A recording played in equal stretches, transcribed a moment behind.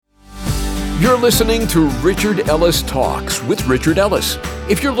You're listening to Richard Ellis Talks with Richard Ellis.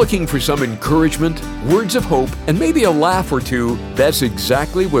 If you're looking for some encouragement, words of hope, and maybe a laugh or two, that's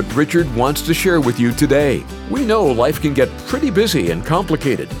exactly what Richard wants to share with you today. We know life can get pretty busy and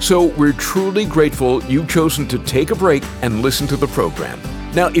complicated, so we're truly grateful you've chosen to take a break and listen to the program.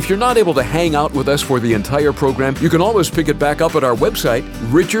 Now, if you're not able to hang out with us for the entire program, you can always pick it back up at our website,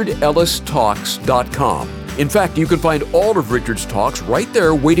 richardellistalks.com. In fact, you can find all of Richard's talks right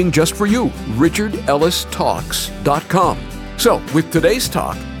there waiting just for you, richardellistalks.com. So, with today's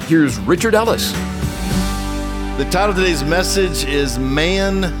talk, here's Richard Ellis. The title of today's message is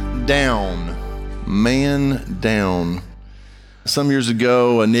Man Down. Man Down. Some years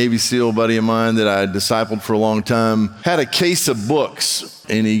ago, a Navy SEAL buddy of mine that I had discipled for a long time had a case of books,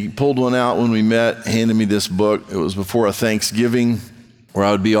 and he pulled one out when we met, handed me this book. It was before a Thanksgiving where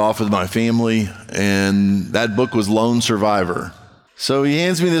I would be off with my family, and that book was Lone Survivor. So he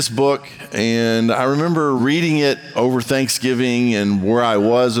hands me this book, and I remember reading it over Thanksgiving and where I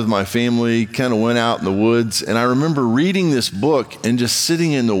was with my family, kind of went out in the woods, and I remember reading this book and just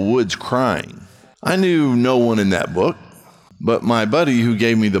sitting in the woods crying. I knew no one in that book, but my buddy who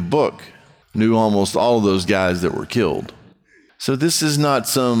gave me the book knew almost all of those guys that were killed. So this is not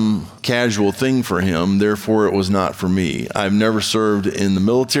some casual thing for him, therefore it was not for me. I've never served in the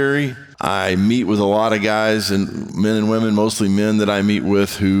military. I meet with a lot of guys, and men and women, mostly men that I meet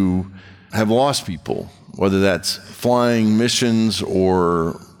with, who have lost people, whether that's flying missions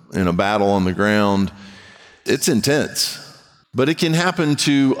or in a battle on the ground. It's intense, but it can happen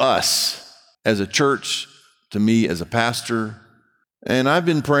to us as a church, to me as a pastor. And I've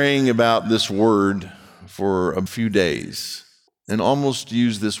been praying about this word for a few days, and almost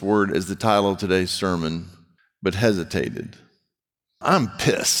used this word as the title of today's sermon, but hesitated. I'm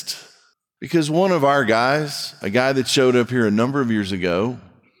pissed because one of our guys, a guy that showed up here a number of years ago,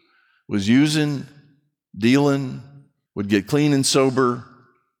 was using, dealing, would get clean and sober,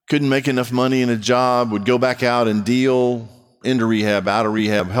 couldn't make enough money in a job, would go back out and deal, into rehab, out of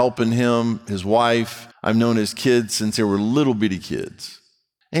rehab, helping him, his wife. I've known his kids since they were little bitty kids.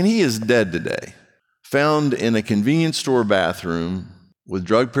 And he is dead today. Found in a convenience store bathroom with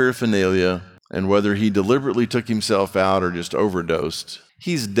drug paraphernalia, and whether he deliberately took himself out or just overdosed,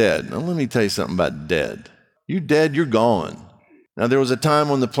 he's dead. Now let me tell you something about dead. You dead, you're gone. Now there was a time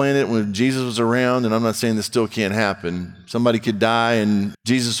on the planet when Jesus was around, and I'm not saying this still can't happen. Somebody could die and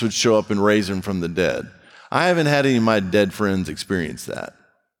Jesus would show up and raise him from the dead. I haven't had any of my dead friends experience that.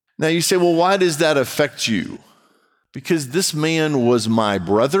 Now you say, well, why does that affect you? Because this man was my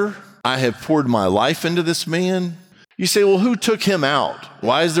brother. I have poured my life into this man. You say, well, who took him out?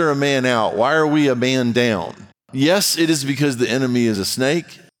 Why is there a man out? Why are we a man down? Yes, it is because the enemy is a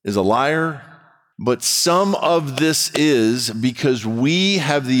snake, is a liar, but some of this is because we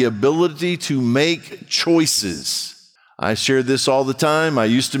have the ability to make choices. I share this all the time. I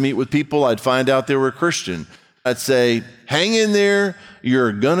used to meet with people. I'd find out they were Christian. I'd say, hang in there.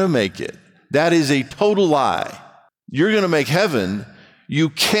 You're going to make it. That is a total lie. You're going to make heaven. You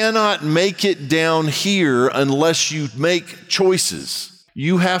cannot make it down here unless you make choices.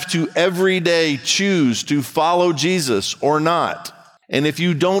 You have to every day choose to follow Jesus or not. And if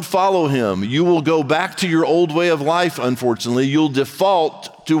you don't follow him, you will go back to your old way of life, unfortunately. You'll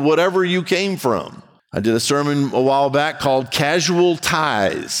default to whatever you came from. I did a sermon a while back called Casual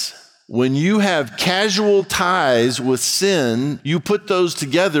Ties. When you have casual ties with sin, you put those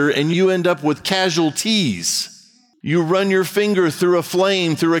together and you end up with casualties. You run your finger through a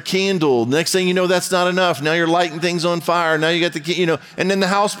flame, through a candle. Next thing you know, that's not enough. Now you're lighting things on fire. Now you got the, and then the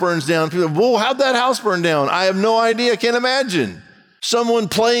house burns down. People, whoa, how'd that house burn down? I have no idea. I can't imagine. Someone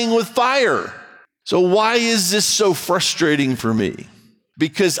playing with fire. So why is this so frustrating for me?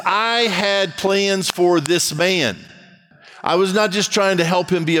 Because I had plans for this man. I was not just trying to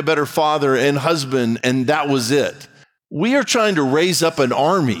help him be a better father and husband, and that was it. We are trying to raise up an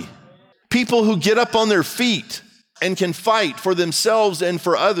army. People who get up on their feet and can fight for themselves and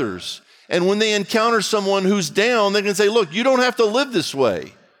for others. And when they encounter someone who's down, they can say, look, you don't have to live this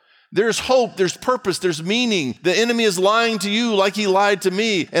way. There's hope, there's purpose, there's meaning. The enemy is lying to you like he lied to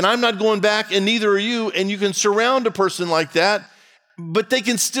me, and I'm not going back, and neither are you. And you can surround a person like that, but they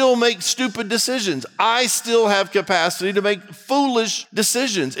can still make stupid decisions. I still have capacity to make foolish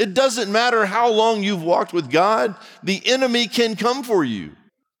decisions. It doesn't matter how long you've walked with God, the enemy can come for you.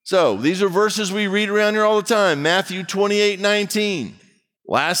 So these are verses we read around here all the time. Matthew 28:19.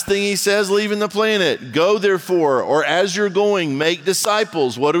 Last thing he says, leaving the planet, go therefore, or as you're going, make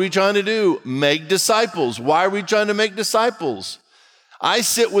disciples. What are we trying to do? Make disciples. Why are we trying to make disciples? I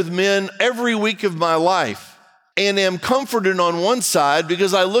sit with men every week of my life and am comforted on one side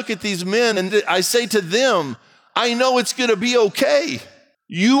because I look at these men and I say to them, I know it's going to be okay.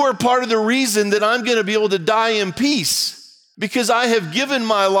 You are part of the reason that I'm going to be able to die in peace because I have given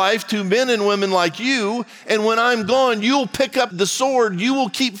my life to men and women like you. And when I'm gone, you'll pick up the sword, you will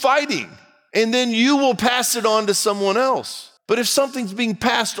keep fighting, and then you will pass it on to someone else. But if something's being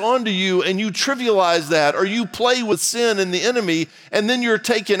passed on to you and you trivialize that, or you play with sin and the enemy, and then you're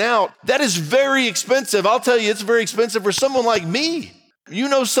taken out, that is very expensive. I'll tell you, it's very expensive for someone like me. You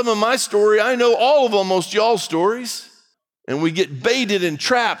know some of my story. I know all of almost y'all's stories. And we get baited and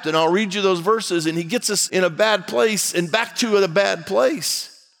trapped, and I'll read you those verses, and he gets us in a bad place and back to a bad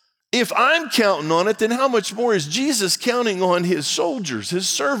place. If I'm counting on it, then how much more is Jesus counting on his soldiers, his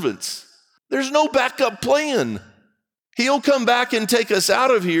servants? There's no backup plan. He'll come back and take us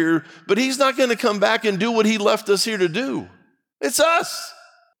out of here, but he's not going to come back and do what he left us here to do. It's us.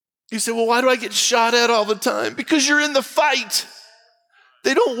 You say, well, why do I get shot at all the time? Because you're in the fight.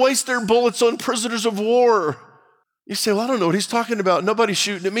 They don't waste their bullets on prisoners of war. You say, well, I don't know what he's talking about. Nobody's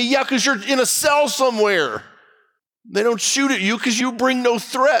shooting at me. Yeah, because you're in a cell somewhere. They don't shoot at you because you bring no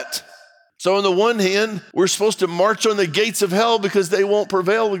threat. So on the one hand, we're supposed to march on the gates of hell because they won't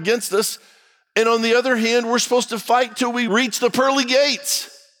prevail against us. And on the other hand, we're supposed to fight till we reach the pearly gates.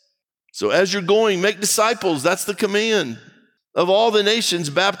 So as you're going, make disciples. That's the command. Of all the nations,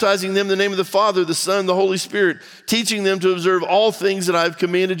 baptizing them in the name of the Father, the Son, the Holy Spirit, teaching them to observe all things that I've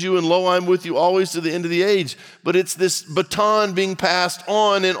commanded you, and lo, I'm with you always to the end of the age. But it's this baton being passed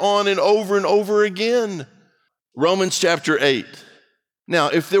on and over again. Romans chapter 8. Now,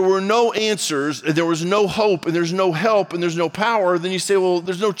 if there were no answers, and there was no hope, and there's no help, and there's no power, then you say, well,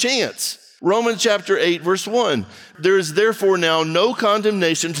 there's no chance. Romans chapter 8, verse 1. There is therefore now no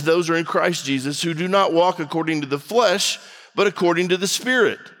condemnation to those who are in Christ Jesus, who do not walk according to the flesh, but according to the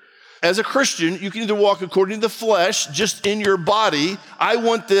Spirit. As a Christian, you can either walk according to the flesh, just in your body. I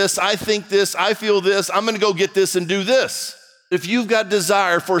want this, I think this, I feel this, I'm going to go get this and do this. If you've got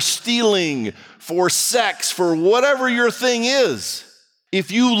desire for stealing, for sex, for whatever your thing is, if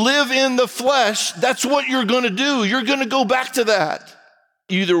you live in the flesh, that's what you're going to do. You're going to go back to that.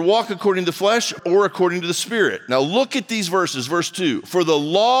 You either walk according to the flesh or according to the Spirit. Now look at these verses. Verse 2, for the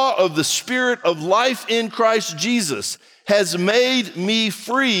law of the Spirit of life in Christ Jesus has made me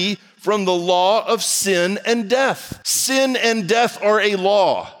free from the law of sin and death. Sin and death are a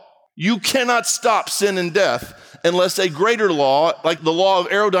law. You cannot stop sin and death unless a greater law, like the law of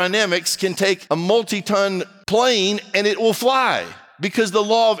aerodynamics, can take a multi-ton plane and it will fly, because the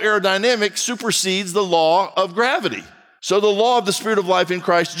law of aerodynamics supersedes the law of gravity. So the law of the Spirit of life in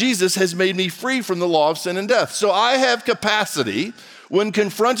Christ Jesus has made me free from the law of sin and death. So I have capacity. When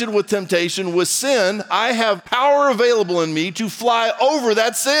confronted with temptation, with sin, I have power available in me to fly over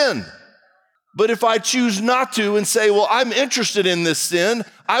that sin. But if I choose not to and say, well, I'm interested in this sin,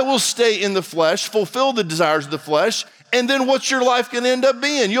 I will stay in the flesh, fulfill the desires of the flesh, and then what's your life going to end up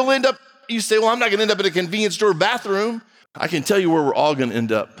being? You say, well, I'm not going to end up in a convenience store bathroom. I can tell you where we're all going to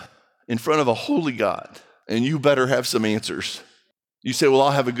end up, in front of a holy God, and you better have some answers. You say, well,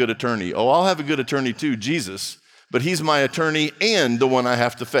 I'll have a good attorney. Oh, I'll have a good attorney too, Jesus. But he's my attorney and the one I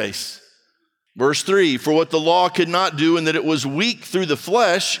have to face. Verse 3, for what the law could not do, in that it was weak through the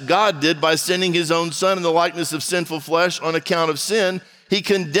flesh, God did by sending his own Son in the likeness of sinful flesh on account of sin. He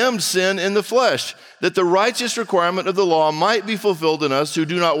condemned sin in the flesh, that the righteous requirement of the law might be fulfilled in us who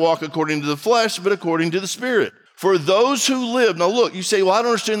do not walk according to the flesh, but according to the Spirit. For those who live, now look, you say, well, I don't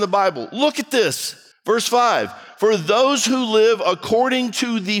understand the Bible. Look at this. Verse 5, for those who live according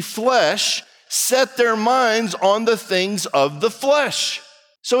to the flesh set their minds on the things of the flesh.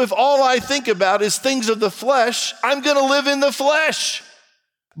 So if all I think about is things of the flesh, I'm going to live in the flesh.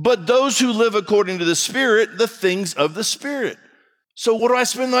 But those who live according to the Spirit, the things of the Spirit. So what do I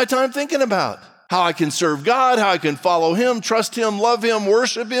spend my time thinking about? How I can serve God, how I can follow him, trust him, love him,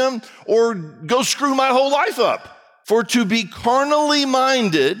 worship him, or go screw my whole life up. For to be carnally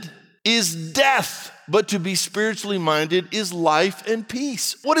minded is death, but to be spiritually minded is life and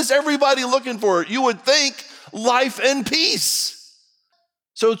peace. What is everybody looking for? You would think life and peace.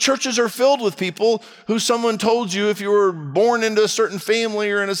 So churches are filled with people who someone told you if you were born into a certain family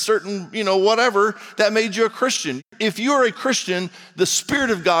or in a certain, whatever, that made you a Christian. If you are a Christian, the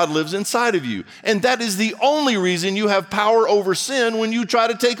Spirit of God lives inside of you. And that is the only reason you have power over sin when you try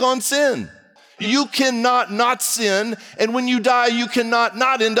to take on sin. You cannot not sin, and when you die, you cannot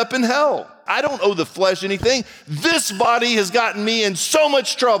not end up in hell. I don't owe the flesh anything. This body has gotten me in so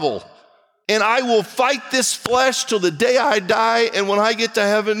much trouble. And I will fight this flesh till the day I die. And when I get to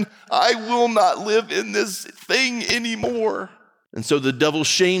heaven, I will not live in this thing anymore. And so the devil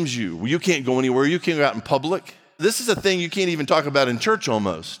shames you. Well, you can't go anywhere. You can't go out in public. This is a thing you can't even talk about in church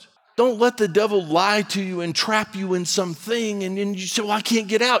almost. Don't let the devil lie to you and trap you in something and then you say, well, I can't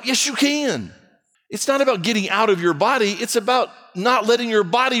get out. Yes, you can. It's not about getting out of your body. It's about not letting your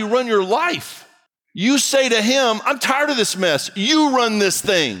body run your life. You say to him, I'm tired of this mess. You run this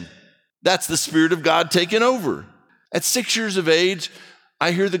thing. That's the Spirit of God taking over. At 6 years of age,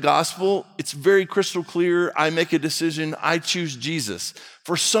 I hear the gospel. It's very crystal clear. I make a decision. I choose Jesus.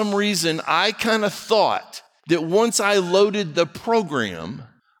 For some reason, I kind of thought that once I loaded the program,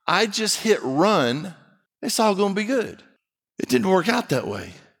 I just hit run, it's all going to be good. It didn't work out that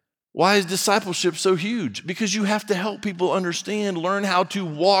way. Why is discipleship so huge? Because you have to help people understand, learn how to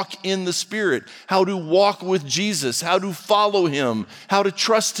walk in the Spirit, how to walk with Jesus, how to follow him, how to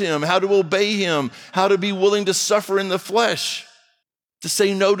trust him, how to obey him, how to be willing to suffer in the flesh, to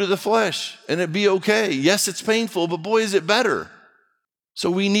say no to the flesh and it be okay. Yes, it's painful, but boy, is it better. So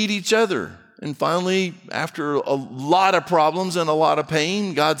we need each other. And finally, after a lot of problems and a lot of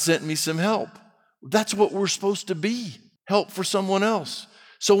pain, God sent me some help. That's what we're supposed to be, help for someone else.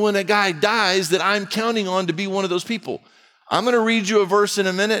 So when a guy dies that I'm counting on to be one of those people, I'm going to read you a verse in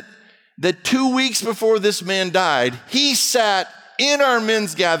a minute that 2 weeks before this man died, he sat in our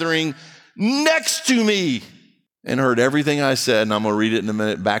men's gathering next to me and heard everything I said. And I'm going to read it in a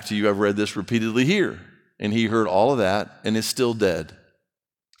minute back to you. I've read this repeatedly here. And he heard all of that and is still dead.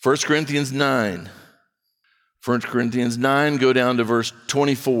 1 Corinthians 9. 1 Corinthians 9, go down to verse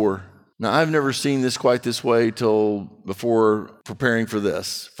 24. Now, I've never seen this quite this way till before preparing for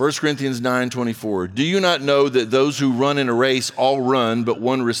this. 1 Corinthians 9:24. Do you not know that those who run in a race all run, but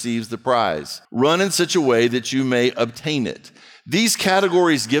one receives the prize? Run in such a way that you may obtain it. These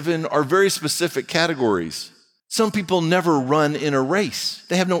categories given are very specific categories. Some people never run in a race.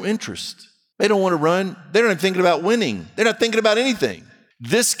 They have no interest. They don't want to run. They're not thinking about winning. They're not thinking about anything.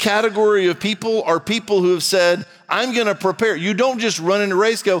 This category of people are people who have said, I'm going to prepare. You don't just run in a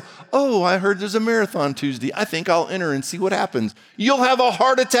race, go, oh, I heard there's a marathon Tuesday. I think I'll enter and see what happens. You'll have a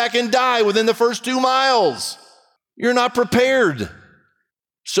heart attack and die within the first 2 miles. You're not prepared.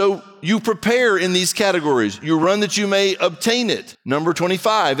 So you prepare in these categories. You run that you may obtain it. Number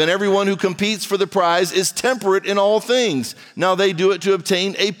 25, and everyone who competes for the prize is temperate in all things. Now they do it to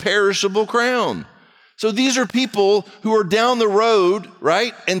obtain a perishable crown. So these are people who are down the road,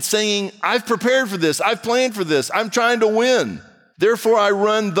 right? And saying, I've prepared for this. I've planned for this. I'm trying to win. Therefore, I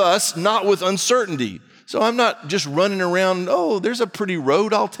run thus, not with uncertainty. So I'm not just running around, oh, there's a pretty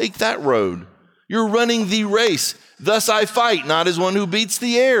road. I'll take that road. You're running the race. Thus I fight, not as one who beats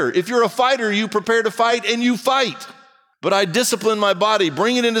the air. If you're a fighter, you prepare to fight and you fight. But I discipline my body,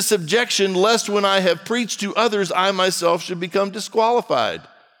 bring it into subjection, lest when I have preached to others, I myself should become disqualified.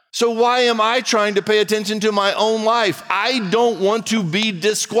 So why am I trying to pay attention to my own life? I don't want to be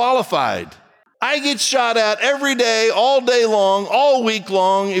disqualified. I get shot at every day, all day long, all week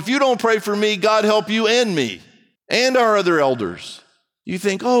long. If you don't pray for me, God help you and me and our other elders. You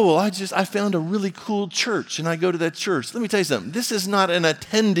think, oh, well, I found a really cool church and I go to that church. Let me tell you something. This is not an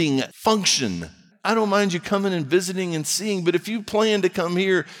attending function. I don't mind you coming and visiting and seeing, but if you plan to come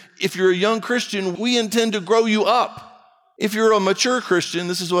here, if you're a young Christian, we intend to grow you up. If you're a mature Christian,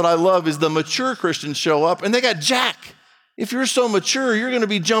 this is what I love, is the mature Christians show up and they got jack. If you're so mature, you're going to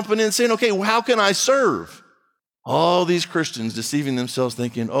be jumping in saying, okay, well, how can I serve? All these Christians deceiving themselves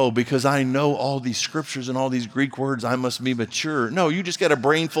thinking, oh, because I know all these scriptures and all these Greek words, I must be mature. No, you just got a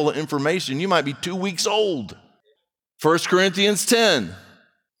brain full of information. You might be 2 weeks old. 1 Corinthians 10.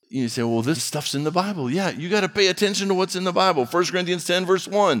 You say, well, this stuff's in the Bible. Yeah, you got to pay attention to what's in the Bible. 1 Corinthians 10, verse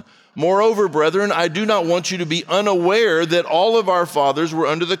 1. Moreover, brethren, I do not want you to be unaware that all of our fathers were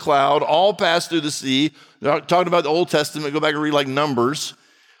under the cloud, all passed through the sea. Talking about the Old Testament, go back and read like Numbers.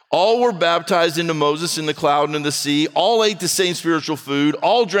 All were baptized into Moses in the cloud and in the sea. All ate the same spiritual food.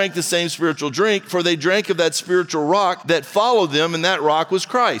 All drank the same spiritual drink, for they drank of that spiritual rock that followed them, and that rock was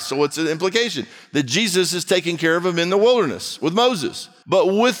Christ. So what's the implication? That Jesus is taking care of them in the wilderness with Moses. But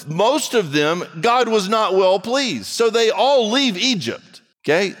with most of them, God was not well pleased. So they all leave Egypt.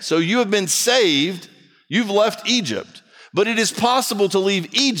 Okay? So you have been saved. You've left Egypt. But it is possible to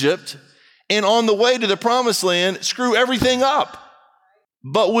leave Egypt and on the way to the promised land, screw everything up.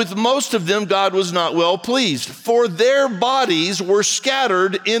 But with most of them, God was not well pleased, for their bodies were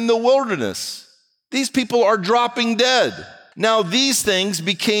scattered in the wilderness. These people are dropping dead. Now, these things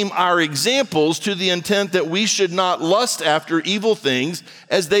became our examples to the intent that we should not lust after evil things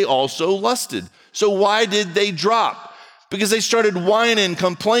as they also lusted. So why did they drop? Because they started whining,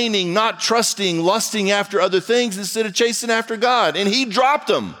 complaining, not trusting, lusting after other things instead of chasing after God. And he dropped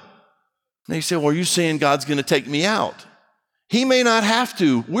them. Now you say, well, are you saying God's going to take me out? He may not have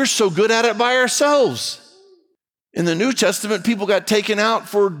to. We're so good at it by ourselves. In the New Testament, people got taken out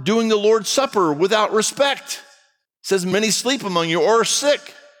for doing the Lord's Supper without respect. It says, many sleep among you or are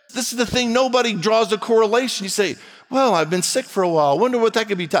sick. This is the thing, nobody draws a correlation. You say, well, I've been sick for a while. I wonder what that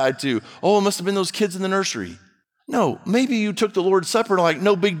could be tied to. Oh, it must have been those kids in the nursery. No, maybe you took the Lord's Supper like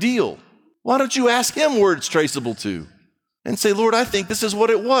no big deal. Why don't you ask him where it's traceable to? And say, Lord, I think this is what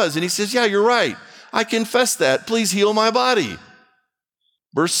it was. And he says, yeah, you're right. I confess that. Please heal my body.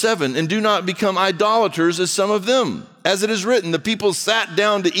 Verse 7, and do not become idolaters as some of them. As it is written, the people sat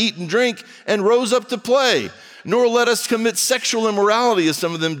down to eat and drink and rose up to play. Nor let us commit sexual immorality as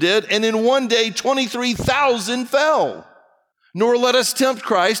some of them did. And in one day, 23,000 fell. Nor let us tempt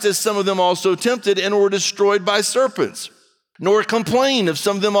Christ as some of them also tempted and were destroyed by serpents. Nor complain if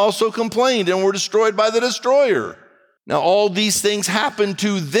some of them also complained and were destroyed by the destroyer. Now, all these things happened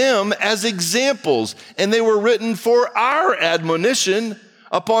to them as examples, and they were written for our admonition,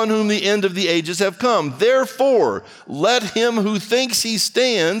 upon whom the end of the ages have come. Therefore, let him who thinks he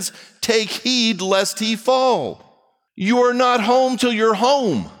stands take heed lest he fall. You are not home till you're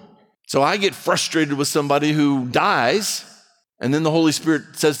home. So I get frustrated with somebody who dies, and then the Holy Spirit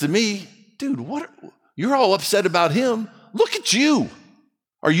says to me, dude, you're all upset about him. Look at you.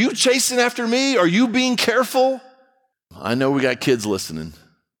 Are you chasing after me? Are you being careful? I know we got kids listening,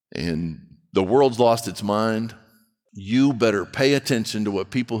 and the world's lost its mind. You better pay attention to what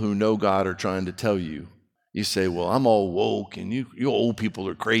people who know God are trying to tell you. You say, well, I'm all woke, and you old people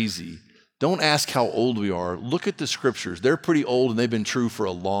are crazy. Don't ask how old we are. Look at the scriptures. They're pretty old, and they've been true for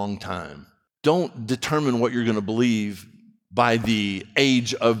a long time. Don't determine what you're going to believe by the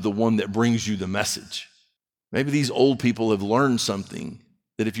age of the one that brings you the message. Maybe these old people have learned something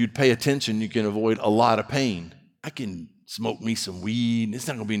that if you'd pay attention, you can avoid a lot of pain. I can smoke me some weed. It's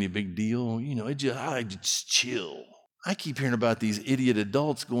not going to be any big deal. I just chill. I keep hearing about these idiot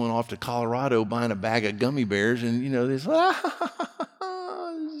adults going off to Colorado buying a bag of gummy bears and, this,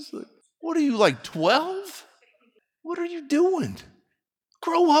 what are you, like 12? What are you doing?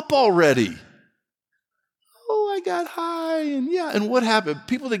 Grow up already. Oh, I got high and what happened?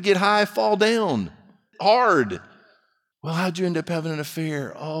 People that get high fall down hard. Well, how'd you end up having an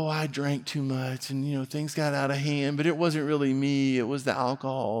affair? Oh, I drank too much and, things got out of hand, but it wasn't really me. It was the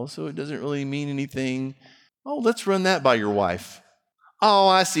alcohol, so it doesn't really mean anything. Oh, let's run that by your wife. Oh,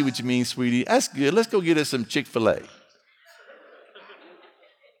 I see what you mean, sweetie. That's good. Let's go get us some Chick-fil-A.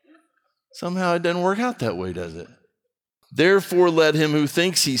 Somehow it doesn't work out that way, does it? Therefore, let him who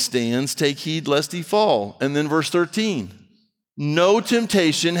thinks he stands take heed lest he fall. And then verse 13. No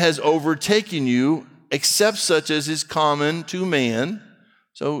temptation has overtaken you except such as is common to man.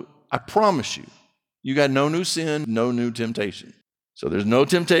 So I promise you, you got no new sin, no new temptation. So there's no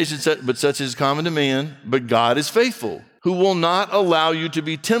temptation but such as is common to man, but God is faithful, who will not allow you to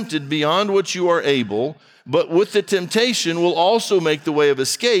be tempted beyond what you are able, but with the temptation will also make the way of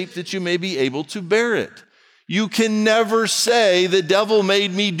escape that you may be able to bear it. You can never say the devil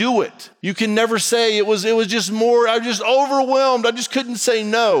made me do it. You can never say it was just more, I was just overwhelmed. I just couldn't say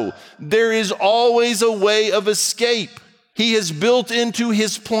no. There is always a way of escape. He has built into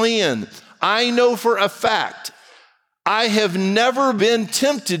his plan. I know for a fact, I have never been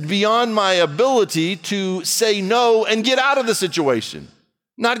tempted beyond my ability to say no and get out of the situation.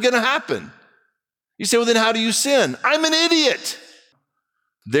 Not going to happen. You say, well, then how do you sin? I'm an idiot.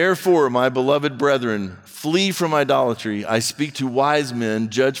 Therefore, my beloved brethren, flee from idolatry. I speak to wise men.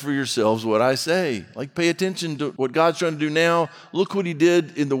 Judge for yourselves what I say. Like, pay attention to what God's trying to do now. Look what he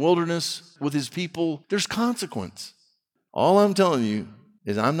did in the wilderness with his people. There's consequence. All I'm telling you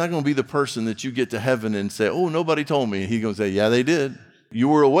is I'm not going to be the person that you get to heaven and say, oh, nobody told me. And he's going to say, yeah, they did. You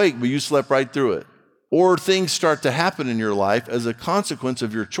were awake, but you slept right through it. Or things start to happen in your life as a consequence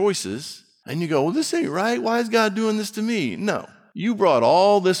of your choices. And you go, well, this ain't right. Why is God doing this to me? No. You brought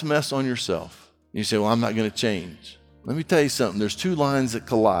all this mess on yourself. You say, well, I'm not going to change. Let me tell you something. There's two lines that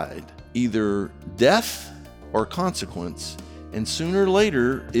collide, either death or consequence. And sooner or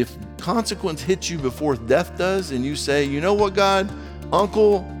later, if consequence hits you before death does, and you say, you know what, God,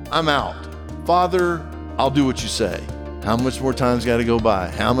 Uncle, I'm out. Father, I'll do what you say. How much more time's got to go by?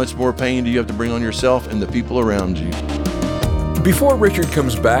 How much more pain do you have to bring on yourself and the people around you? Before Richard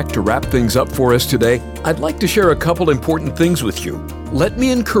comes back to wrap things up for us today, I'd like to share a couple important things with you. Let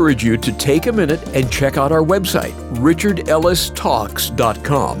me encourage you to take a minute and check out our website,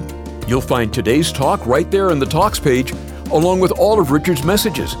 richardellistalks.com. You'll find today's talk right there on the Talks page, along with all of Richard's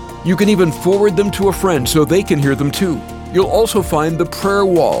messages. You can even forward them to a friend so they can hear them too. You'll also find the prayer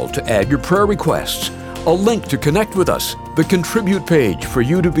wall to add your prayer requests, a link to connect with us, the contribute page for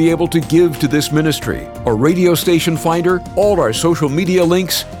you to be able to give to this ministry, a radio station finder, all our social media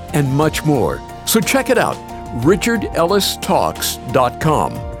links, and much more. So check it out,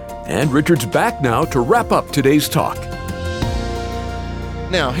 richardellistalks.com. And Richard's back now to wrap up today's talk.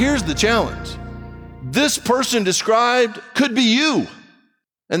 Now, here's the challenge. This person described could be you.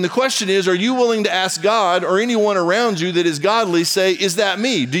 And the question is, are you willing to ask God or anyone around you that is godly, say, is that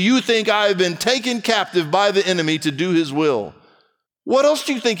me? Do you think I have been taken captive by the enemy to do his will? What else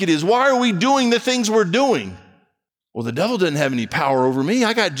do you think it is? Why are we doing the things we're doing? Well, the devil doesn't have any power over me.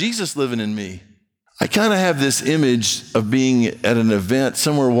 I got Jesus living in me. I kind of have this image of being at an event,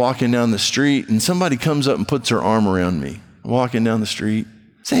 somewhere walking down the street, and somebody comes up and puts their arm around me, walking down the street.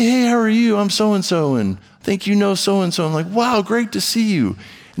 Say, hey, how are you? I'm so-and-so, and I think you know so-and-so. I'm like, wow, great to see you.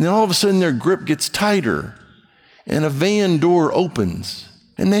 And then all of a sudden their grip gets tighter and a van door opens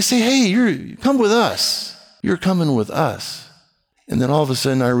and they say, hey, come with us. You're coming with us. And then all of a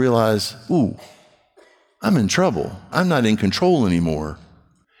sudden I realize, ooh, I'm in trouble. I'm not in control anymore.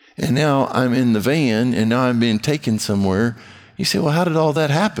 And now I'm in the van and now I'm being taken somewhere. You say, well, how did all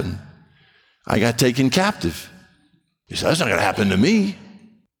that happen? I got taken captive. You say, that's not going to happen to me.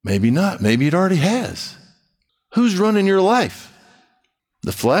 Maybe not. Maybe it already has. Who's running your life?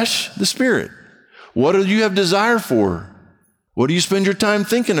 The flesh, the spirit. What do you have desire for? What do you spend your time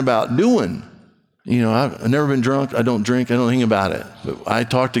thinking about, doing? You know, I've never been drunk. I don't drink. I don't think about it. But I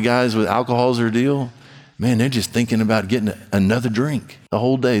talk to guys with alcohol as their deal. Man, they're just thinking about getting another drink the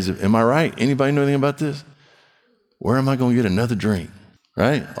whole day. Am I right? Anybody know anything about this? Where am I going to get another drink?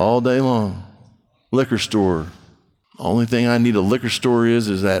 Right? All day long. Liquor store. Only thing I need a liquor store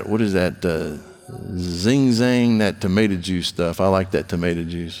is that, what is that? Zing Zang, that tomato juice stuff. I like that tomato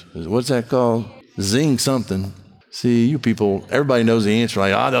juice. What's that called? Zing something. See, you people, everybody knows the answer.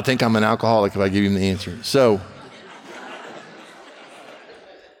 Like, they'll think I'm an alcoholic if I give them the answer. So,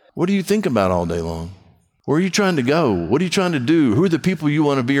 what do you think about all day long? Where are you trying to go? What are you trying to do? Who are the people you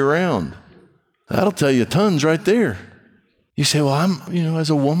want to be around? That'll tell you tons right there. You say, well, as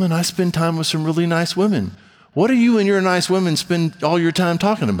a woman, I spend time with some really nice women. What do you and your nice women spend all your time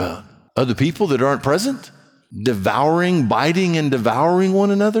talking about? Other people that aren't present? Biting and devouring one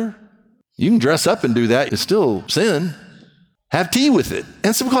another? You can dress up and do that. It's still sin. Have tea with it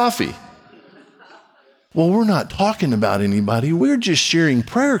and some coffee. Well, we're not talking about anybody. We're just sharing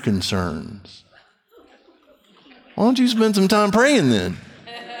prayer concerns. Why don't you spend some time praying then?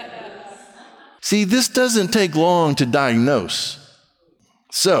 See, this doesn't take long to diagnose.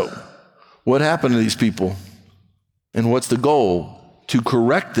 So, what happened to these people? And what's the goal? To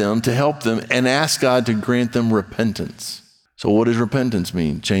correct them, to help them, and ask God to grant them repentance. So what does repentance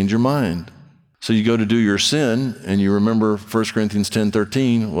mean? Change your mind. So you go to do your sin, and you remember 1 Corinthians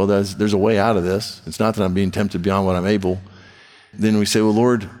 10:13. Well, there's a way out of this. It's not that I'm being tempted beyond what I'm able. Then we say, well,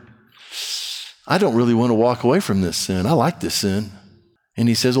 Lord, I don't really want to walk away from this sin. I like this sin. And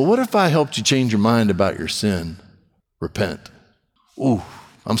he says, well, what if I helped you change your mind about your sin? Repent. Ooh,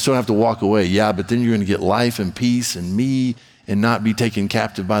 I'm still going to have to walk away. Yeah, but then you're going to get life and peace and me and not be taken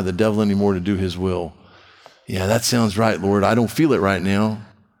captive by the devil anymore to do his will. Yeah, that sounds right, Lord. I don't feel it right now.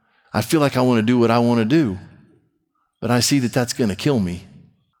 I feel like I want to do what I want to do, but I see that that's going to kill me.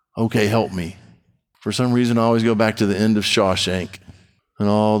 Okay, help me. For some reason, I always go back to the end of Shawshank and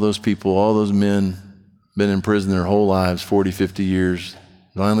all those people, all those men been in prison their whole lives, 40, 50 years.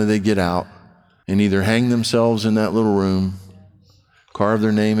 Finally, they get out and either hang themselves in that little room, carve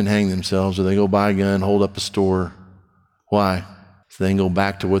their name and hang themselves, or they go buy a gun, hold up a store. Why? So they can go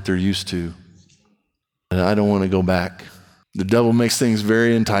back to what they're used to. And I don't want to go back. The devil makes things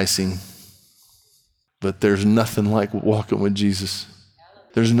very enticing, but there's nothing like walking with Jesus.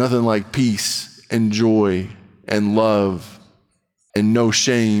 There's nothing like peace and joy and love and no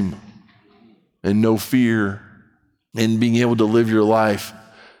shame and no fear and being able to live your life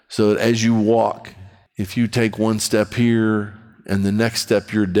so that as you walk, if you take one step here and the next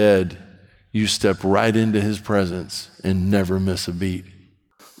step you're dead, you step right into his presence and never miss a beat.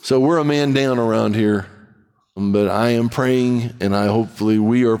 So we're a man down around here, but I am praying, and hopefully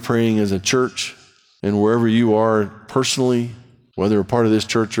we are praying as a church, and wherever you are personally, whether a part of this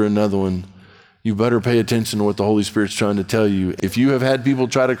church or another one, you better pay attention to what the Holy Spirit's trying to tell you. If you have had people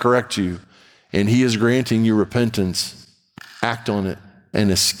try to correct you, and he is granting you repentance, act on it and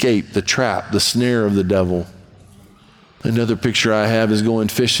escape the trap, the snare of the devil. Another picture I have is going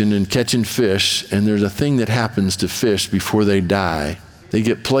fishing and catching fish, and there's a thing that happens to fish before they die. They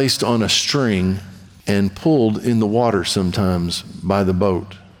get placed on a string and pulled in the water sometimes by the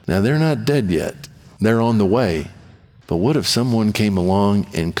boat. Now, they're not dead yet. They're on the way. But what if someone came along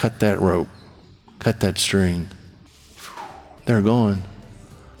and cut that rope, cut that string? They're gone.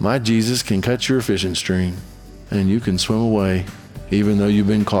 My Jesus can cut your fishing string, and you can swim away even though you've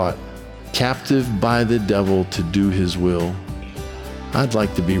been caught. captive by the devil to do his will. I'd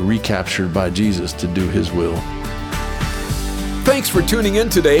like to be recaptured by Jesus to do his will. Thanks for tuning in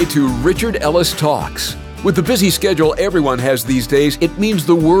today to Richard Ellis Talks. With the busy schedule everyone has these days, it means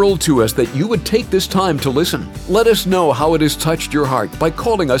the world to us that you would take this time to listen. Let us know how it has touched your heart by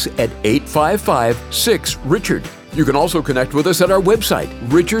calling us at 855-6-RICHARD. You can also connect with us at our website,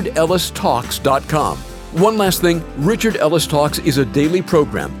 richardellistalks.com. One last thing, Richard Ellis Talks is a daily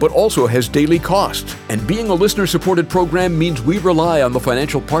program, but also has daily costs. And being a listener-supported program means we rely on the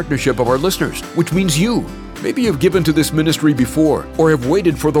financial partnership of our listeners, which means you. Maybe you've given to this ministry before, or have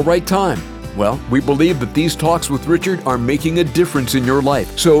waited for the right time. Well, we believe that these talks with Richard are making a difference in your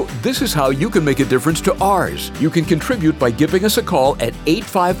life. So this is how you can make a difference to ours. You can contribute by giving us a call at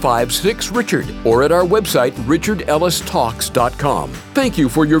 855-6-RICHARD or at our website, richardellistalks.com. Thank you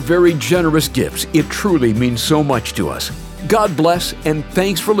for your very generous gifts. It truly means so much to us. God bless, and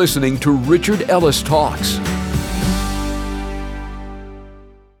thanks for listening to Richard Ellis Talks.